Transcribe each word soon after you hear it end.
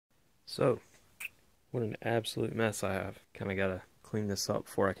So, what an absolute mess I have. Kind of got to clean this up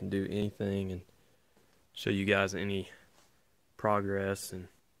before I can do anything and show you guys any progress and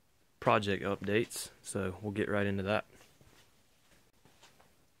project updates. So, we'll get right into that.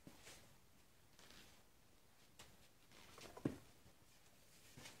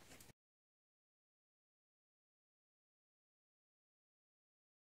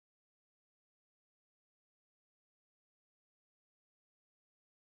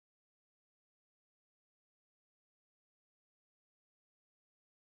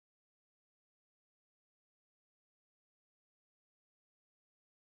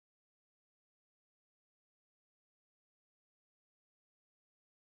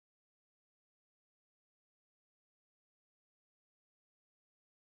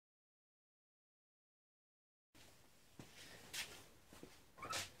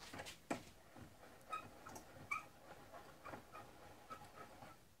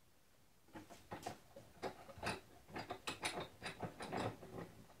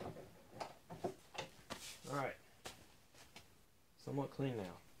 Alright, somewhat clean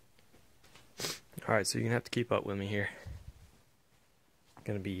now. Alright, so you're going to have to keep up with me here. I'm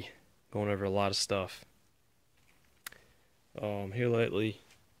going to be going over a lot of stuff. Here lately,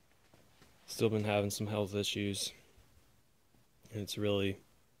 still been having some health issues. And it's really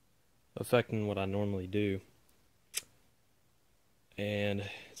affecting what I normally do. And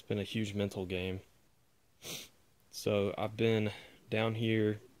it's been a huge mental game. So I've been down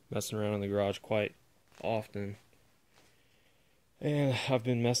here messing around in the garage quite often, and I've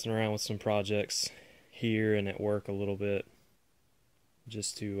been messing around with some projects here and at work a little bit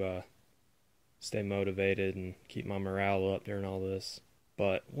just to stay motivated and keep my morale up during all this.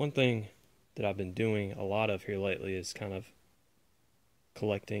 But one thing that I've been doing a lot of here lately is kind of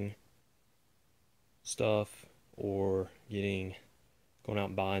collecting stuff or going out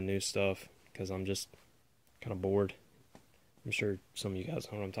and buying new stuff because I'm just kind of bored. I'm sure some of you guys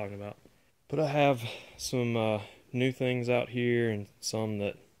know what I'm talking about. But I have some new things out here and some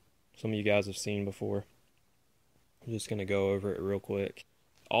that some of you guys have seen before. I'm just going to go over it real quick.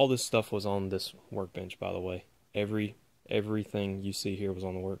 All this stuff was on this workbench, by the way. Everything you see here was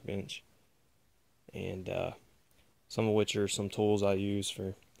on the workbench. And some of which are some tools I use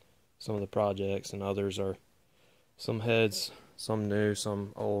for some of the projects, and others are some heads, some new,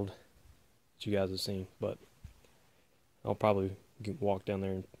 some old that you guys have seen. But I'll probably walk down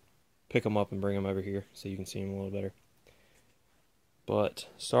there and pick them up and bring them over here so you can see them a little better. But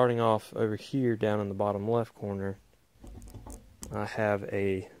starting off over here down in the bottom left corner, I have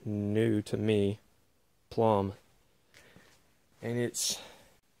a new to me plum, and it's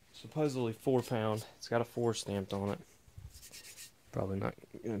supposedly 4 pound. It's got a 4 stamped on it. Probably not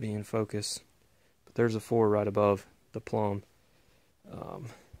going to be in focus, but there's a 4 right above the plum. I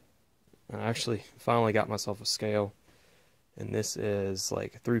actually finally got myself a scale, and this is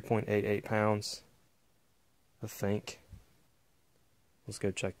like 3.88 pounds, I think. Let's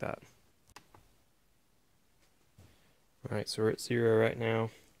go check that. Alright, so we're at 0 right now.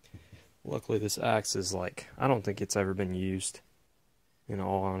 Luckily this axe is like, I don't think it's ever been used, in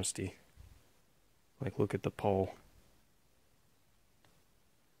all honesty. Like, look at the pole.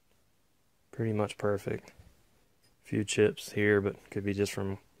 Pretty much perfect. A few chips here, but could be just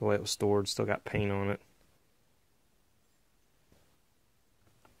from the way it was stored. Still got paint on it.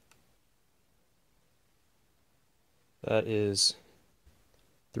 That is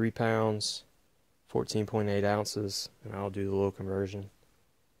 3 pounds, 14.8 ounces, and I'll do the little conversion.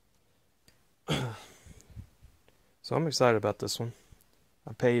 So I'm excited about this one.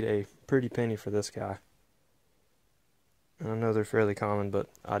 I paid a pretty penny for this guy. And I know they're fairly common, but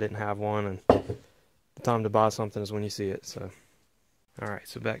I didn't have one, and the time to buy something is when you see it. So, alright,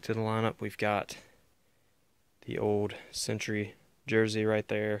 so back to the lineup. We've got the old Century jersey right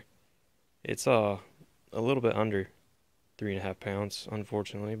there. It's a little bit under 3.5 pounds,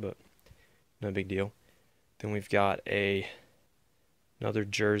 unfortunately, but no big deal. Then we've got another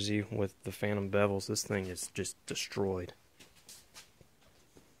jersey with the phantom bevels. This thing is just destroyed.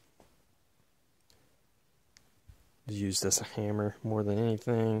 Used as a hammer more than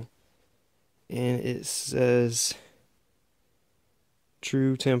anything. And it says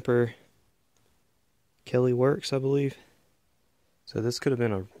True Temper Kelly Works, I believe. So this could have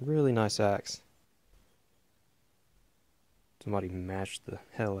been a really nice axe. Somebody mashed the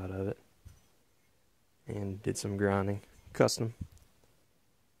hell out of it and did some grinding, custom.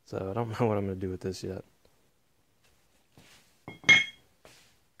 So I don't know what I'm going to do with this yet.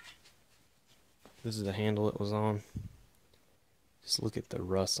 This is the handle it was on. Just look at the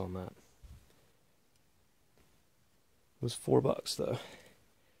rust on that. It was $4 though.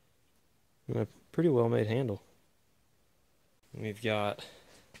 and a pretty well made handle. We've got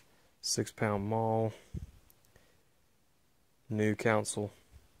 6-pound maul, new council,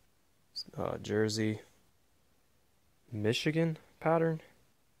 Jersey, Michigan pattern,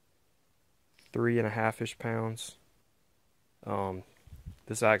 3.5-ish pounds.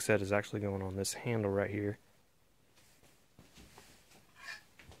 This axe head is actually going on this handle right here.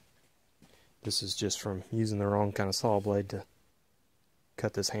 This is just from using the wrong kind of saw blade to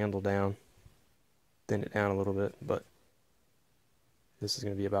cut this handle down, thin it down a little bit, but this is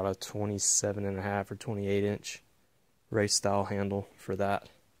going to be about a 27.5 or 28-inch race style handle for that.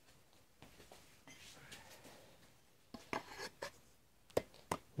 I'm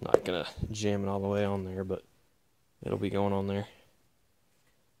not going to jam it all the way on there, but it'll be going on there.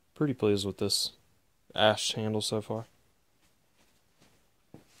 Pretty pleased with this ash handle so far.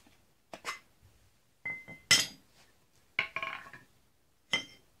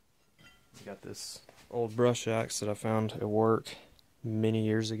 Got this old brush axe that I found at work many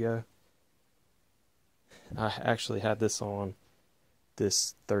years ago. I actually had this on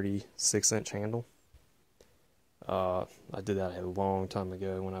this 36-inch handle. I did that a long time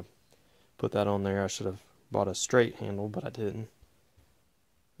ago. When I put that on there, I should have bought a straight handle, but I didn't.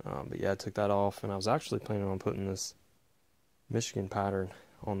 But yeah, I took that off, and I was actually planning on putting this Michigan pattern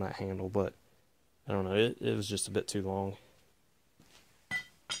on that handle, but I don't know, it was just a bit too long.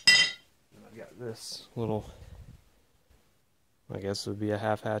 And I've got this little, I guess it would be a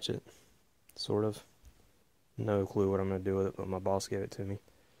half hatchet, sort of. No clue what I'm going to do with it, but my boss gave it to me.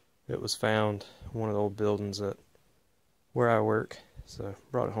 It was found in one of the old buildings at where I work, so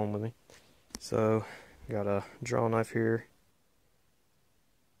brought it home with me. So, got a draw knife here,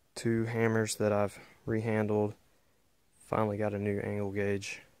 2 hammers that I've rehandled, finally got a new angle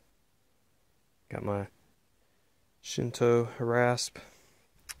gauge, got my Shinto rasp,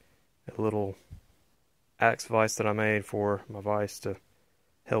 a little axe vise that I made for my vise to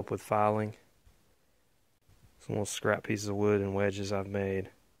help with filing, some little scrap pieces of wood and wedges I've made,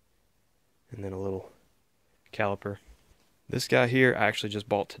 and then a little caliper. This guy here I actually just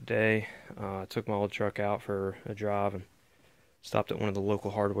bought today. I took my old truck out for a drive and stopped at one of the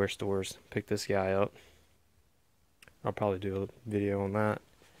local hardware stores, picked this guy up. I'll probably do a video on that.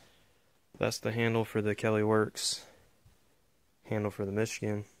 That's the handle for the Kelly Works, handle for the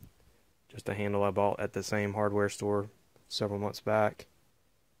Michigan, just a handle I bought at the same hardware store several months back.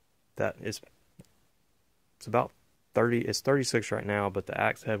 That is, it's about 30, it's 36 right now, but the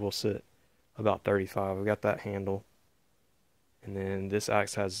axe head will sit about 35. I've got that handle. And then this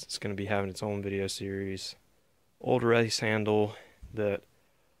axe head is going to be having its own video series. Old race handle that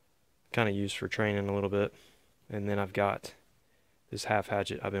kind of used for training a little bit. And then I've got this half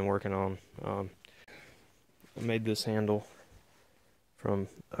hatchet I've been working on. I made this handle from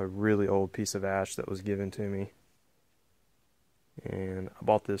a really old piece of ash that was given to me. And I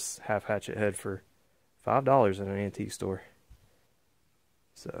bought this half hatchet head for $5 at an antique store.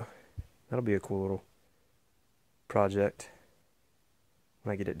 So that'll be a cool little project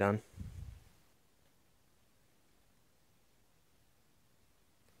when I get it done.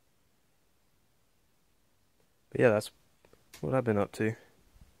 But yeah, that's what I've been up to.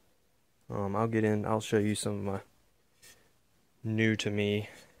 I'll show you some of my new to me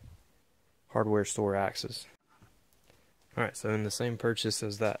hardware store axes. Alright, so in the same purchase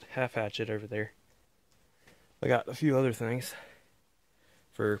as that half hatchet over there, I got a few other things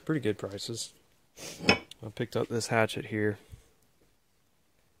for pretty good prices. I picked up this hatchet here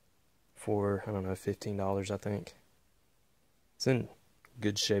for, I don't know, $15 I think. It's in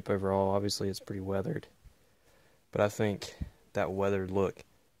good shape overall. Obviously it's pretty weathered, but I think that weathered look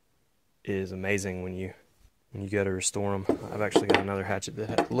is amazing when you go to restore them. I've actually got another hatchet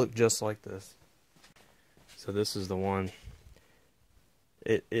that looked just like this. So this is the one.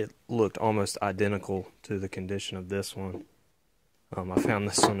 It looked almost identical to the condition of this one. I found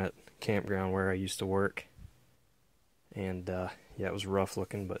this one at campground where I used to work, and yeah, it was rough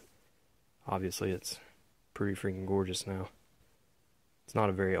looking, but obviously it's pretty freaking gorgeous now. It's not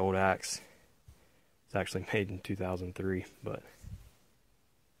a very old axe. It's actually made in 2003, but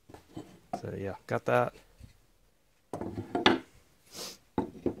so yeah, got that.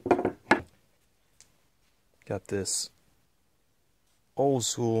 Got this old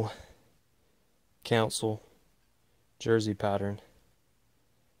school council Jersey pattern,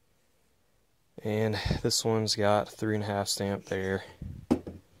 and this one's got 3.5 stamp there,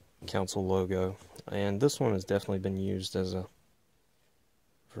 council logo, and this one has definitely been used as a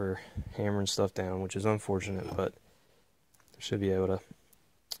for hammering stuff down, which is unfortunate, but I should be able to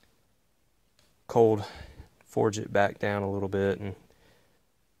cold forge it back down a little bit and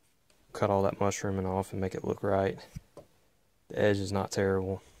cut all that mushrooming off and make it look right. The edge is not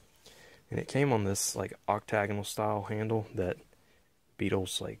terrible. And it came on this like octagonal style handle that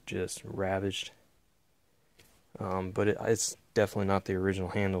beetles like just ravaged. But it's definitely not the original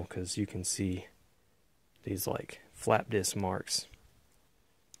handle, because you can see these like flap disc marks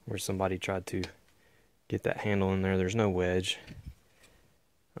where somebody tried to get that handle in there. There's no wedge.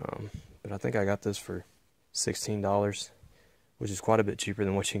 But I think I got this for $16, which is quite a bit cheaper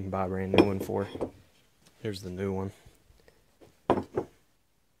than what you can buy a brand new one for. Here's the new one.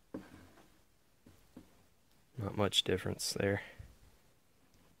 Not much difference there.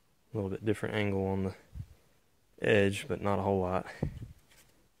 A little bit different angle on the edge, but not a whole lot.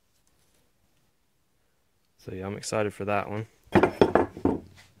 So yeah, I'm excited for that one.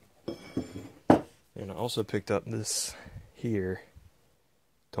 And I also picked up this here.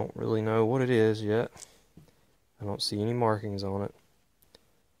 Don't really know what it is yet. I don't see any markings on it.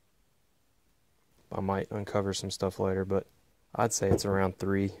 I might uncover some stuff later, but I'd say it's around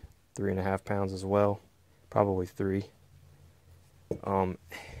 3.5 pounds as well. Probably 3.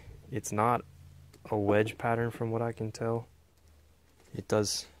 It's not a wedge pattern from what I can tell.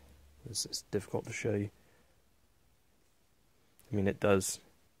 This is difficult to show you. I mean, it does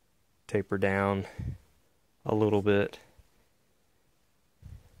taper down a little bit.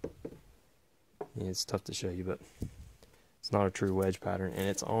 Yeah, it's tough to show you, but it's not a true wedge pattern, and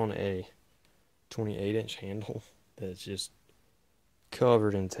it's on a 28-inch handle that's just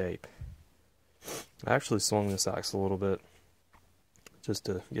covered in tape. I actually swung this axe a little bit just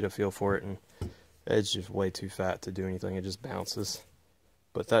to get a feel for it, and the edge is just way too fat to do anything. It just bounces.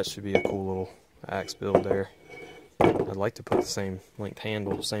 But that should be a cool little axe build there. I'd like to put the same length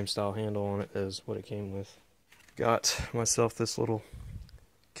handle, same style handle on it as what it came with. Got myself this little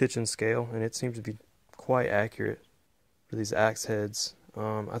kitchen scale, and it seems to be quite accurate for these axe heads.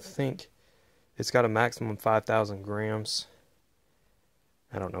 I think it's got a maximum 5,000 grams.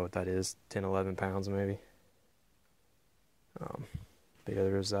 I don't know what that is, 10, 11 pounds maybe. But yeah,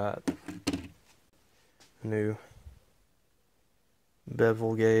 there's that. New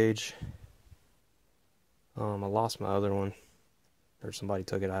bevel gauge. I lost my other one, or somebody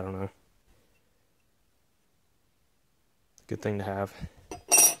took it, I don't know. Good thing to have.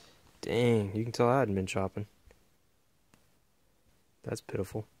 Dang, you can tell I hadn't been chopping. That's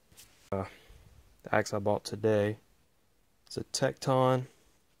pitiful. The axe I bought today, it's a Tecton.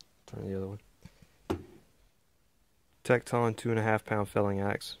 Turn the other one. Tecton 2.5 pound felling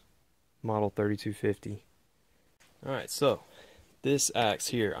axe, model 3250. Alright, so this axe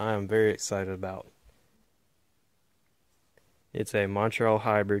here I am very excited about. It's a Montreal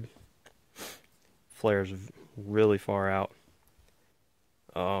hybrid. Flares really far out.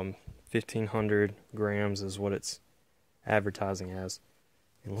 1,500 grams is what it's advertising as.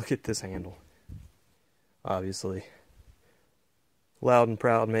 And look at this handle. Obviously. Loud and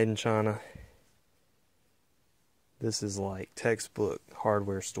proud, made in China. This is like textbook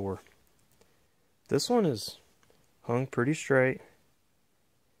hardware store. This one is hung pretty straight.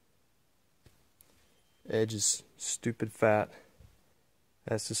 Edge is stupid fat,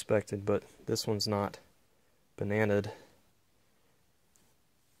 as suspected, but this one's not bananaed.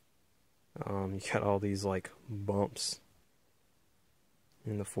 You got all these like bumps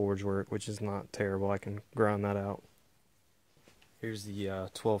in the forge work, which is not terrible. I can grind that out. Here's the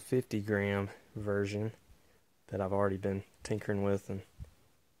 1250 gram version that I've already been tinkering with and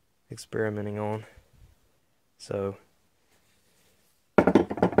experimenting on. So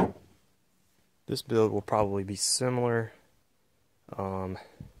this build will probably be similar.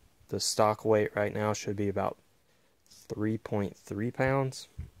 The stock weight right now should be about 3.3 pounds.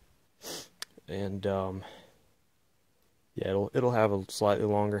 And yeah, it'll have a slightly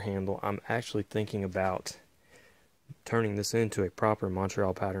longer handle. I'm actually thinking about turning this into a proper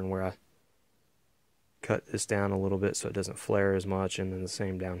Montreal pattern where I cut this down a little bit so it doesn't flare as much, and then the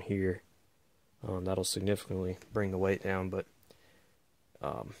same down here. That'll significantly bring the weight down, but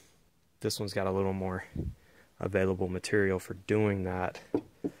this one's got a little more available material for doing that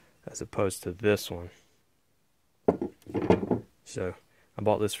as opposed to this one. So I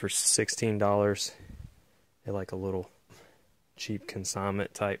bought this for $16 at like a little cheap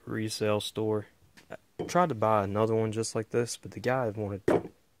consignment type resale store. I tried to buy another one just like this, but the guy wanted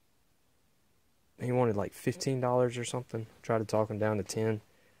like $15 or something. Tried to talk him down to 10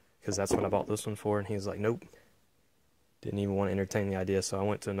 because that's what I bought this one for, and he was like, nope. Didn't even want to entertain the idea, so I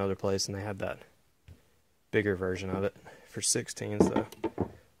went to another place and they had that bigger version of it for 16, so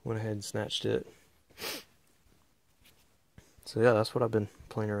went ahead and snatched it. So yeah, that's what I've been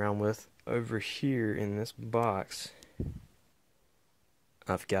playing around with. Over here in this box,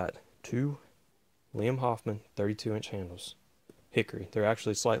 I've got 2 Liam Hoffman 32-inch handles. Hickory. They're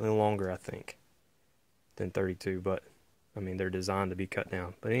actually slightly longer, I think, than 32, but I mean, they're designed to be cut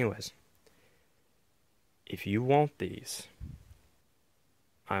down. But anyways, if you want these,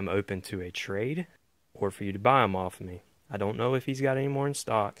 I'm open to a trade or for you to buy them off of me. I don't know if he's got any more in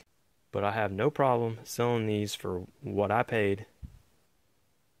stock, but I have no problem selling these for what I paid,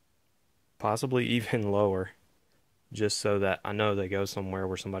 possibly even lower, just so that I know they go somewhere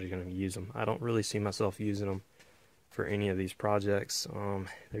where somebody's going to use them. I don't really see myself using them for any of these projects.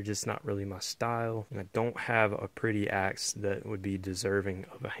 They're just not really my style, and I don't have a pretty axe that would be deserving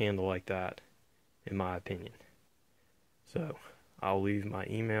of a handle like that, in my opinion. So I'll leave my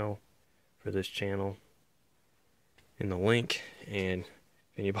email for this channel in the link, and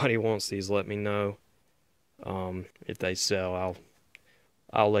if anybody wants these, let me know. If they sell,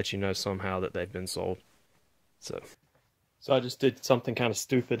 I'll let you know somehow that they've been sold. So I just did something kind of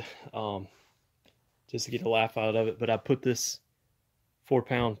stupid, just to get a laugh out of it. But I put this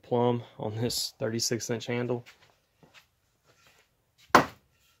 4-pound plumb on this 36-inch handle.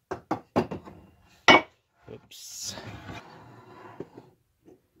 Oops.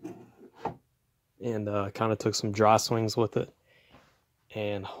 And kind of took some dry swings with it.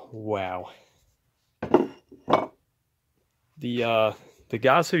 And wow. The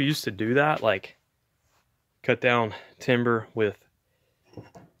guys who used to do that, like cut down timber with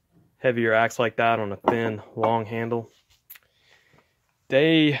heavier axe like that on a thin, long handle,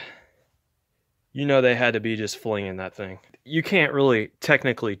 they had to be just flinging that thing. You can't really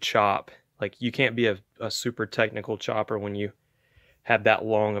technically chop. Like, you can't be a super technical chopper when you have that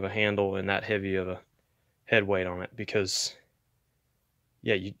long of a handle and that heavy of a head weight on it, because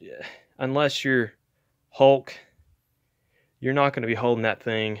yeah, unless you're Hulk, you're not going to be holding that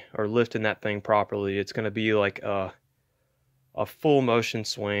thing or lifting that thing properly. It's going to be like a full motion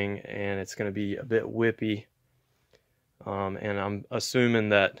swing, and it's going to be a bit whippy. And I'm assuming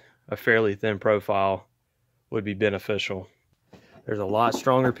that a fairly thin profile would be beneficial. There's a lot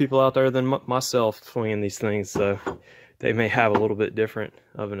stronger people out there than myself swinging these things, so they may have a little bit different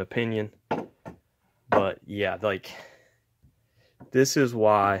of an opinion. But yeah, like, this is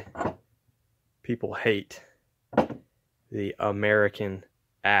why people hate the American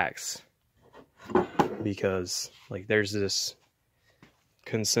axe, because like there's this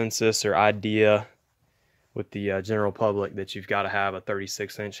consensus or idea with the general public that you've got to have a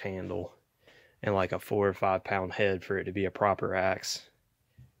 36-inch handle and like a 4 or 5 pound head for it to be a proper axe.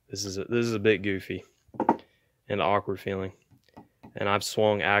 This is a bit goofy and awkward feeling. And I've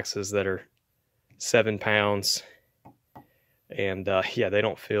swung axes that are 7 pounds, and yeah, they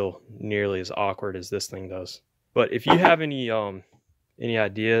don't feel nearly as awkward as this thing does. But if you have any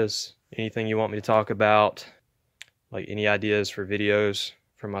ideas, anything you want me to talk about, like any ideas for videos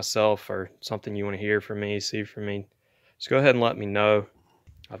for myself, or something you want to hear from me, see from me, just go ahead and let me know.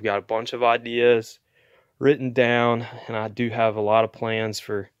 I've got a bunch of ideas written down, and I do have a lot of plans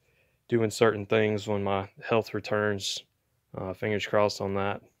for doing certain things when my health returns. Fingers crossed on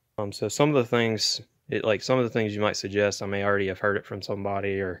that. So some of the things, some of the things you might suggest, I may already have heard it from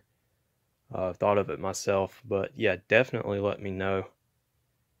somebody or thought of it myself. But yeah, definitely let me know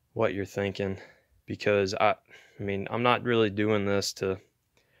what you're thinking, because I mean, I'm not really doing this to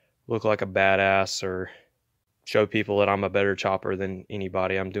look like a badass or show people that I'm a better chopper than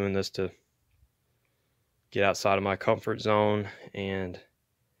anybody. I'm doing this to get outside of my comfort zone and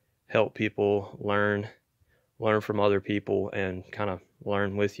help people learn from other people, and kind of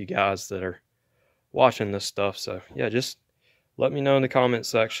learn with you guys that are watching this stuff. So yeah, just let me know in the comment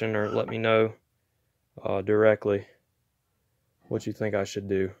section, or let me know directly what you think I should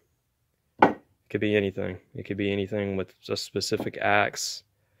do. It could be anything. It could be anything with a specific axe,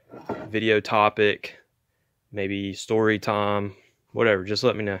 video topic, maybe story time, whatever. Just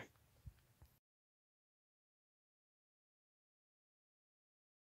let me know.